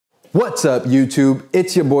What's up, YouTube?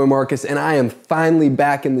 It's your boy Marcus, and I am finally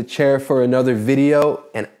back in the chair for another video,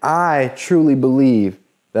 and I truly believe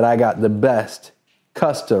that I got the best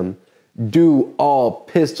custom do-all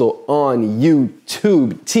pistol on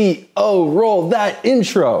YouTube. T.O. roll that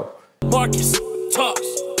intro. Marcus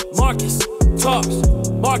talks, Marcus talks,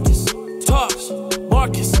 Marcus talks,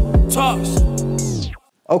 Marcus talks.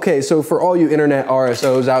 Okay, so for all you internet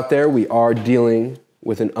RSOs out there, we are dealing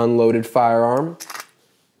with an unloaded firearm.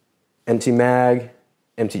 Empty mag,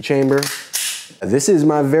 empty chamber. This is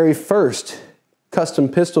my very first custom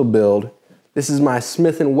pistol build. This is my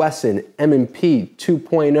Smith & Wesson M&P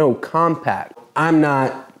 2.0 compact. I'm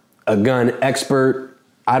not a gun expert.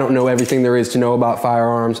 I don't know everything there is to know about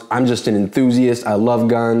firearms. I'm just an enthusiast. I love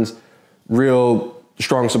guns. Real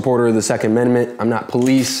strong supporter of the Second Amendment. I'm not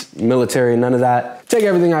police, military, none of that. Take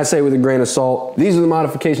everything I say with a grain of salt. These are the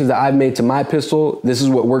modifications that I've made to my pistol. This is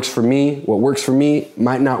what works for me. What works for me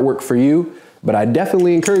might not work for you, but I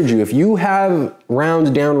definitely encourage you, if you have rounds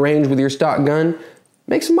downrange with your stock gun,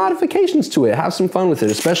 make some modifications to it. Have some fun with it,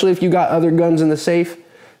 especially if you got other guns in the safe.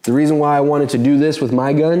 The reason why I wanted to do this with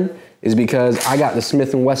my gun is because I got the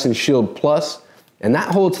Smith & Wesson Shield Plus, and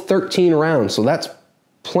that holds 13 rounds, so that's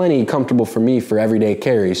plenty comfortable for me for everyday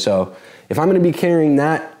carry. So if I'm gonna be carrying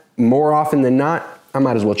that more often than not, I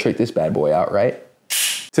might as well trick this bad boy out, right?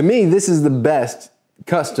 To me, this is the best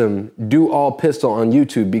custom do-all pistol on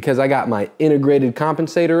YouTube because I got my integrated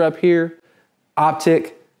compensator up here,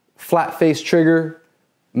 optic, flat face trigger,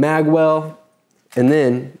 mag well, and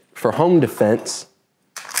then for home defense,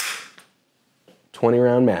 20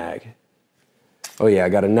 round mag. Oh yeah, I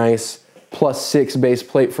got a nice +6 base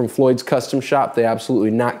plate from Floyd's Custom Shop. They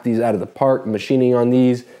absolutely knocked these out of the park. Machining on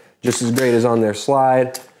these just as great as on their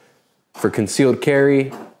slide. For concealed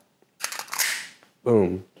carry,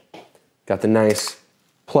 boom. Got the nice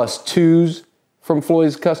 +2s from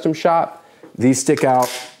Floyd's Custom Shop. These stick out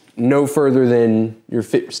no further than your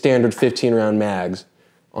standard 15 round mags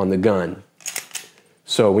on the gun.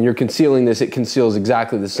 So when you're concealing this, it conceals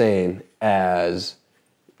exactly the same as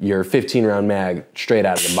your 15 round mag straight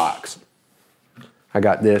out of the box. I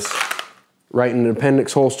got this right in an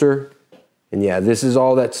appendix holster. And yeah, this is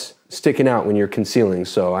all that's sticking out when you're concealing,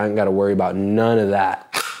 so I ain't gotta worry about none of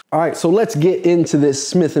that. All right, so let's get into this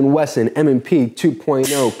Smith & Wesson M&P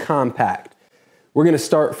 2.0 compact. We're gonna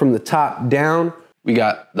start from the top down. We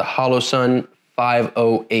got the Holosun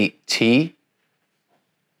 508T.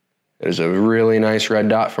 There's a really nice red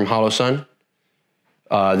dot from Holosun.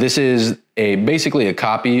 This is basically a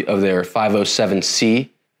copy of their 507C,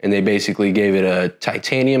 and they basically gave it a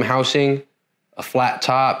titanium housing, a flat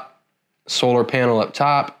top, solar panel up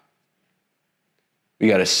top. We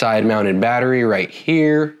got a side mounted battery right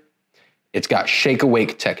here. It's got shake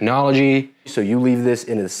awake technology. So you leave this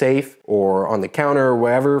in a safe or on the counter or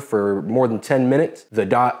wherever for more than 10 minutes, the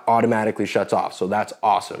dot automatically shuts off. So that's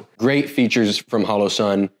awesome. Great features from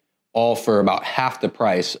Holosun, all for about half the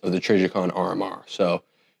price of the Trijicon RMR. So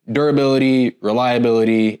durability,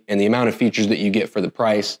 reliability, and the amount of features that you get for the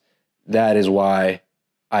price, that is why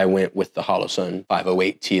I went with the Holosun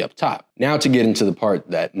 508T up top. Now to get into the part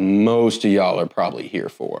that most of y'all are probably here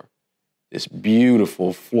for, this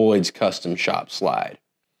beautiful Floyd's Custom Shop slide.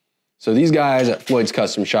 So these guys at Floyd's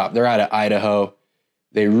Custom Shop, they're out of Idaho.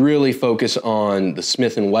 They really focus on the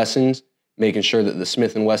Smith & Wessons, making sure that the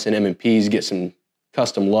Smith & Wesson M&Ps get some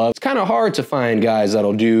custom love. It's kind of hard to find guys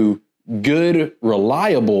that'll do good,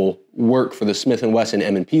 reliable work for the Smith & Wesson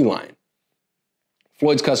M&P line.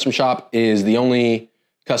 Floyd's Custom Shop is the only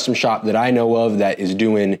custom shop that I know of that is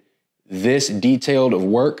doing this detailed of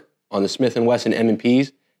work on the Smith & Wesson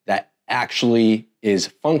M&Ps that actually is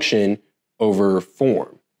function over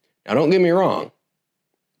form. Now don't get me wrong,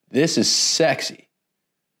 this is sexy.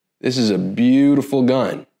 This is a beautiful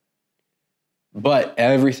gun, but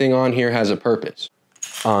everything on here has a purpose.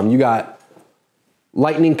 You got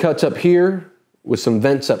lightning cuts up here with some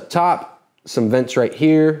vents up top, some vents right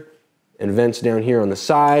here, and vents down here on the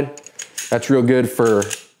side. That's real good for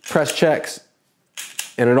press checks,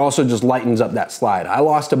 and it also just lightens up that slide. I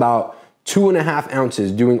lost about 2.5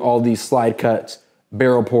 ounces doing all these slide cuts,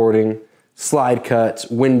 barrel porting, slide cuts,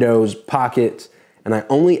 windows, pockets, and I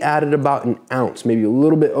only added about an ounce, maybe a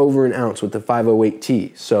little bit over an ounce with the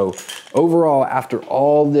 508T. So overall, after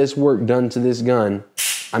all this work done to this gun,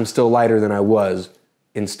 I'm still lighter than I was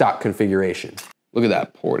in stock configuration. Look at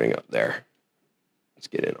that porting up there. Let's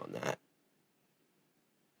get in on that.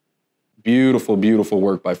 Beautiful, beautiful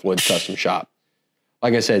work by Floyd's Custom Shop.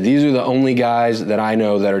 Like I said, these are the only guys that I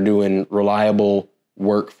know that are doing reliable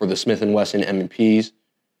work for the Smith & Wesson M&Ps.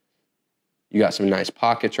 You got some nice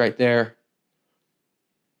pockets right there.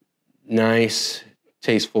 Nice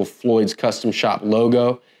tasteful Floyd's Custom Shop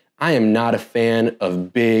logo. I am not a fan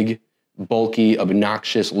of big, bulky,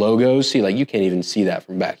 obnoxious logos. See, like you can't even see that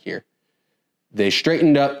from back here. They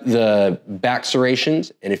straightened up the back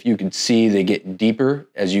serrations, and if you could see, they get deeper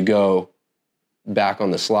as you go back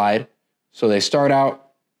on the slide. So they start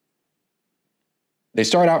out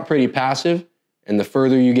pretty passive, and the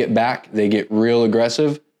further you get back, they get real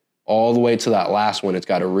aggressive all the way to that last one. It's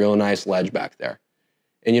got a real nice ledge back there.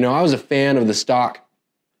 And you know, I was a fan of the stock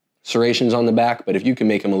serrations on the back, but if you can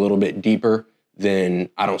make them a little bit deeper, then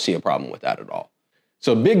I don't see a problem with that at all.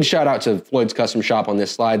 So big shout out to Floyd's Custom Shop on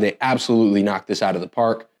this slide. They absolutely knocked this out of the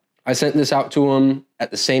park. I sent this out to them at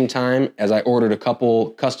the same time as I ordered a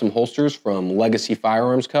couple custom holsters from Legacy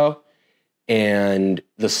Firearms Co. And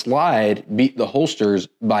the slide beat the holsters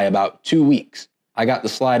by about 2 weeks. I got the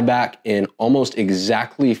slide back in almost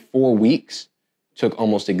exactly 4 weeks. Took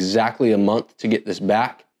almost exactly a month to get this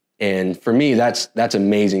back. And for me, that's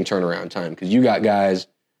amazing turnaround time, because you got guys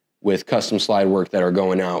with custom slide work that are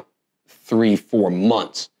going out 3-4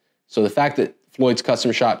 months. So the fact that Floyd's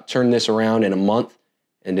Custom Shop turned this around in a month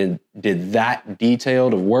and did that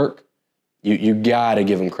detailed of work, you gotta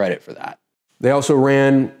give them credit for that. They also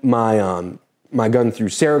ran my my gun through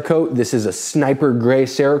Cerakote. This is a sniper gray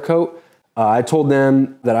Cerakote. I told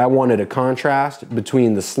them that I wanted a contrast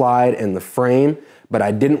between the slide and the frame, but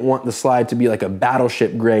I didn't want the slide to be like a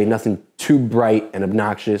battleship gray, nothing too bright and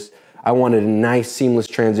obnoxious. I wanted a nice seamless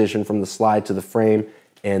transition from the slide to the frame,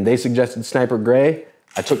 and they suggested sniper gray.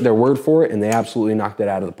 I took their word for it, and they absolutely knocked it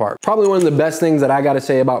out of the park. Probably one of the best things that I gotta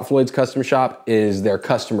say about Floyd's Custom Shop is their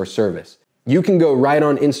customer service. You can go right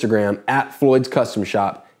on Instagram at Floyd's Custom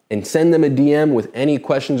Shop and send them a DM with any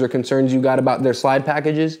questions or concerns you got about their slide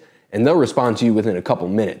packages, and they'll respond to you within a couple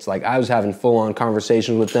minutes. Like, I was having full-on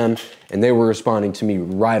conversations with them, and they were responding to me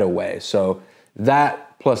right away. So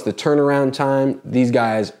that, plus the turnaround time, these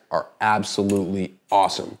guys are absolutely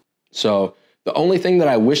awesome. So the only thing that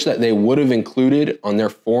I wish that they would have included on their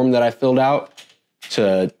form that I filled out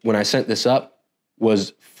when I sent this up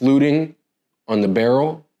was fluting on the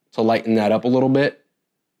barrel to lighten that up a little bit,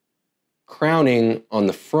 crowning on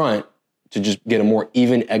the front to just get a more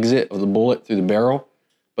even exit of the bullet through the barrel.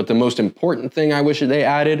 But the most important thing I wish that they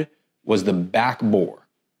added was the back bore.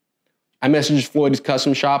 I messaged Floyd's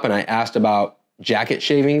Custom Shop and I asked about jacket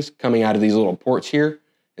shavings coming out of these little ports here,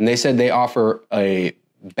 and they said they offer a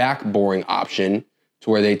back boring option to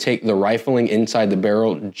where they take the rifling inside the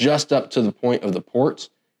barrel just up to the point of the ports,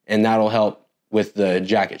 and that'll help with the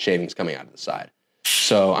jacket shavings coming out of the side.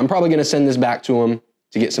 So I'm probably gonna send this back to them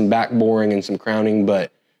to get some back boring and some crowning,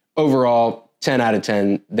 but overall, 10 out of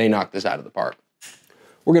 10, they knocked this out of the park.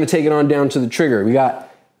 We're gonna take it on down to the trigger. We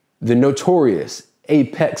got the notorious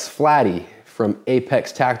Apex Flatty from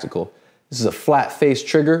Apex Tactical. This is a flat face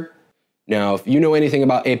trigger. Now, if you know anything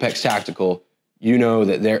about Apex Tactical, you know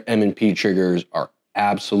that their M&P triggers are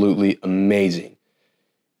absolutely amazing.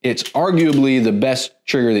 It's arguably the best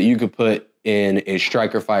trigger that you could put in a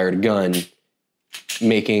striker-fired gun,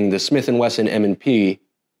 making the Smith & Wesson M&P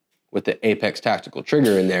with the Apex Tactical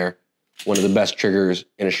trigger in there one of the best triggers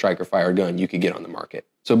in a striker-fired gun you could get on the market.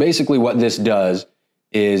 So basically what this does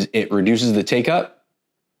is it reduces the take-up.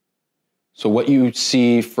 So what you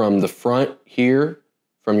see from the front here,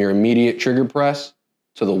 from your immediate trigger press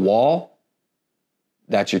to the wall,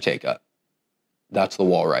 that's your take-up. That's the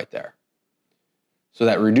wall right there. So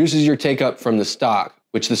that reduces your take-up from the stock,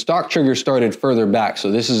 which the stock trigger started further back,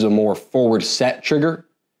 so this is a more forward set trigger.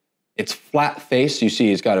 It's flat face, you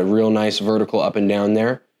see it's got a real nice vertical up and down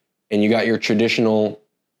there, and you got your traditional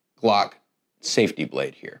Glock safety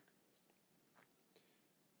blade here.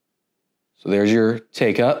 So there's your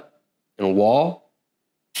take-up and wall.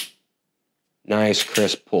 Nice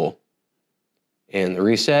crisp pull. And the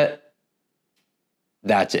reset,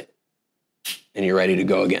 that's it. And you're ready to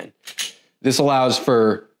go again. This allows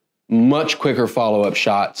for much quicker follow-up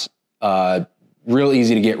shots, real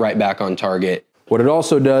easy to get right back on target. What it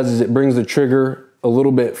also does is it brings the trigger a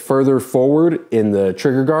little bit further forward in the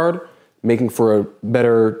trigger guard, making for a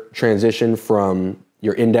better transition from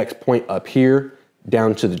your index point up here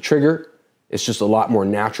down to the trigger. It's just a lot more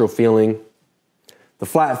natural feeling. The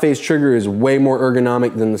flat face trigger is way more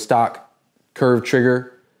ergonomic than the stock curved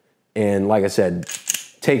trigger. And like I said,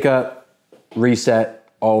 take up, reset,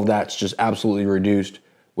 all of that's just absolutely reduced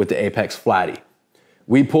with the Apex Flatty.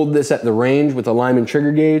 We pulled this at the range with a Lyman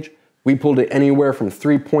trigger gauge. We pulled it anywhere from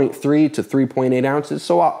 3.3 to 3.8 ounces,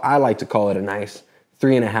 so I like to call it a nice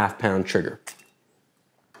 3.5 pound trigger.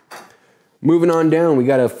 Moving on down, we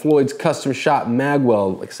got a Floyd's Custom Shop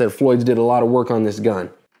magwell. Like I said, Floyd's did a lot of work on this gun.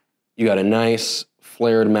 You got a nice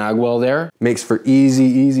flared magwell there. Makes for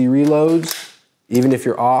easy reloads, Even if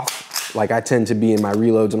you're off, like I tend to be in my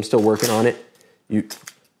reloads, I'm still working on it.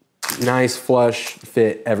 Nice flush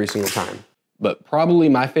fit every single time. But probably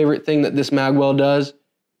my favorite thing that this magwell does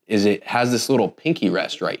is it has this little pinky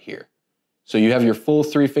rest right here. So you have your full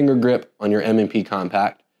 3-finger grip on your M&P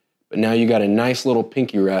compact, but now you got a nice little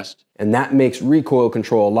pinky rest, and that makes recoil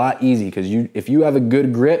control a lot easy because if you have a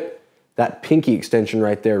good grip, that pinky extension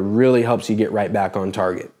right there really helps you get right back on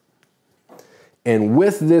target. And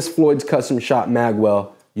with this Floyd's Custom Shop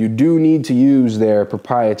magwell, you do need to use their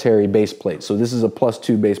proprietary base plate. So this is a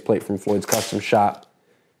 +2 base plate from Floyd's Custom Shop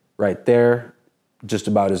right there, just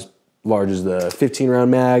about as large as the 15-round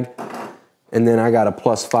mag. And then I got a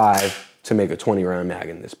 +5 to make a 20-round mag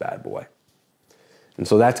in this bad boy. And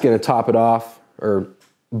so that's gonna top it off, or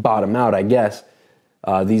bottom out, I guess.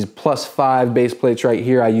 These +5 base plates right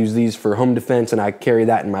here, I use these for home defense, and I carry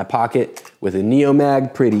that in my pocket with a Neo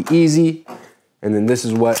mag, pretty easy. And then this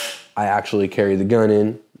is what I actually carry the gun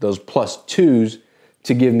in, those +2s,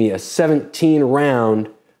 to give me a 17-round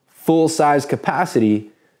full-size capacity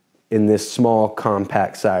in this small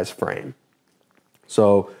compact size frame.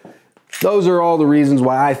 So those are all the reasons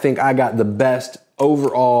why I think I got the best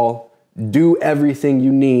overall do everything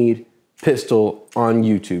you need pistol on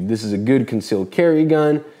YouTube. This is a good concealed carry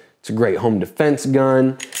gun. It's a great home defense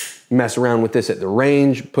gun. Mess around with this at the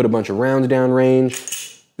range, put a bunch of rounds down range.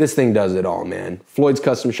 This thing does it all, man. Floyd's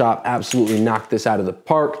Custom Shop absolutely knocked this out of the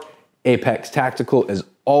park. Apex Tactical, as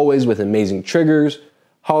always, with amazing triggers.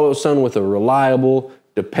 Hollow Sun with a reliable,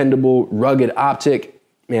 dependable, rugged optic.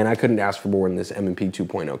 Man, I couldn't ask for more in this M&P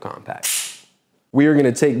 2.0 compact. We are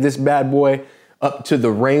gonna take this bad boy up to the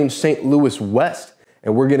range St. Louis West,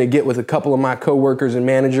 and we're gonna get with a couple of my coworkers and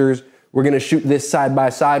managers. We're gonna shoot this side by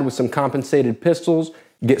side with some compensated pistols,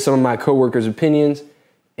 get some of my coworkers' opinions,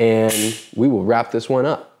 and we will wrap this one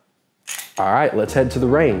up. All right, let's head to the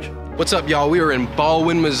range. What's up, y'all? We are in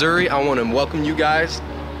Baldwin, Missouri. I want to welcome you guys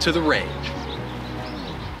to the range.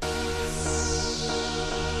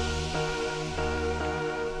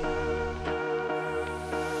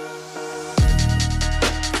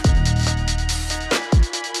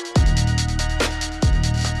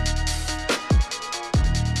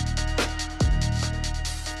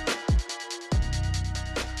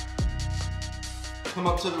 Come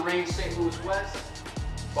up to the range St. Louis West,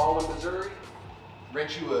 Baldwin, Missouri.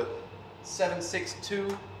 Rent you a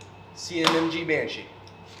 7.62 CMMG Banshee.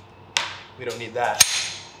 We don't need that.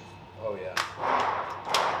 Oh yeah.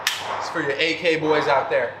 It's for your AK boys out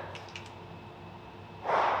there.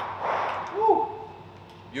 Woo!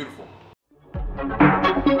 Beautiful.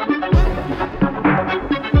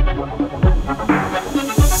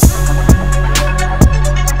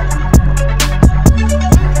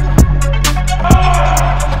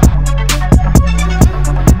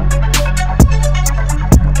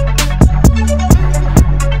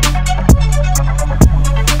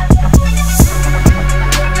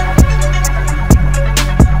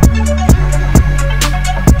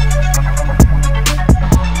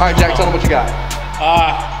 All right, Jack, tell them what you got.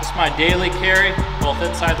 This is my daily carry, both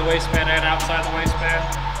inside the waistband and outside the waistband.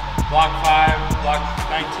 Glock 5, Glock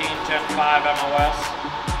 19, Gen 5 MOS.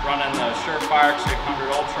 Running the Surefire 600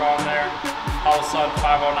 Ultra on there. Hollow Sun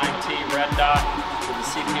 509T red dot with the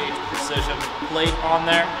CPH Precision plate on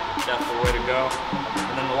there. Definitely the way to go.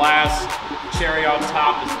 And then the last cherry on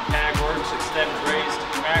top is the Tagworks extended raised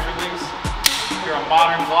mag release. If you're a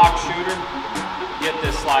modern Glock shooter, get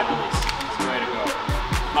this slide release. It's the way to go.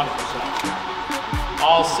 100%.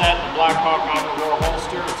 All set in the Blackhawk Armor War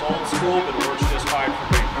holster. It's old school, but it works just fine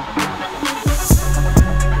for me.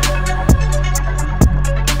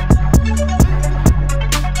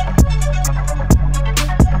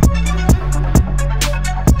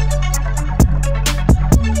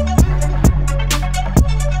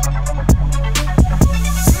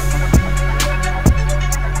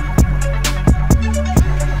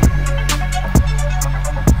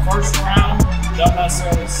 First round, don't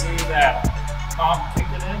necessarily see that comp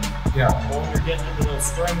kicking in. Yeah. But when you're getting into those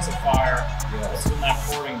strings of fire, that's when that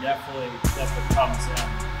porting definitely comes in.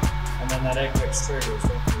 And then that Apex trigger is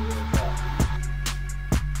definitely really good.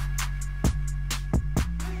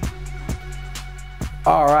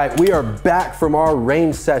 All right, we are back from our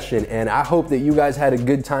range session, and I hope that you guys had a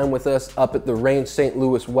good time with us up at the range St.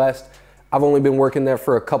 Louis West. I've only been working there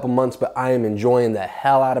for a couple months, but I am enjoying the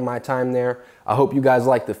hell out of my time there. I hope you guys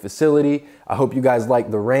like the facility. I hope you guys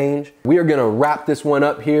like the range. We are gonna wrap this one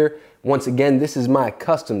up here. Once again, this is my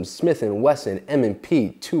custom Smith & Wesson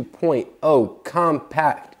M&P 2.0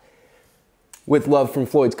 compact with love from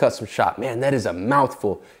Floyd's Custom Shop. Man, that is a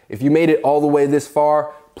mouthful. If you made it all the way this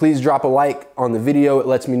far, please drop a like on the video. It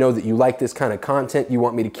lets me know that you like this kind of content. You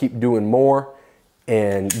want me to keep doing more.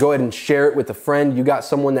 and go ahead and share it with a friend. You got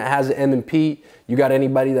someone that has an M&P, you got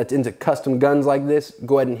anybody that's into custom guns like this,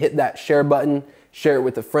 go ahead and hit that share button, share it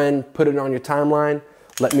with a friend, put it on your timeline.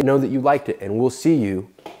 Let me know that you liked it, and we'll see you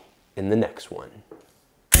in the next one.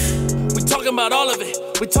 We talking about all of it.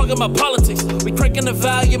 We talking about politics. We cranking the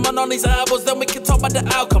volume on all these albums, then we can talk about the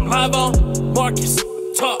outcome. Live on Marcus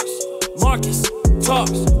Talks. Marcus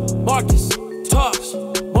Talks. Marcus Talks.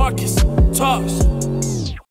 Marcus Talks.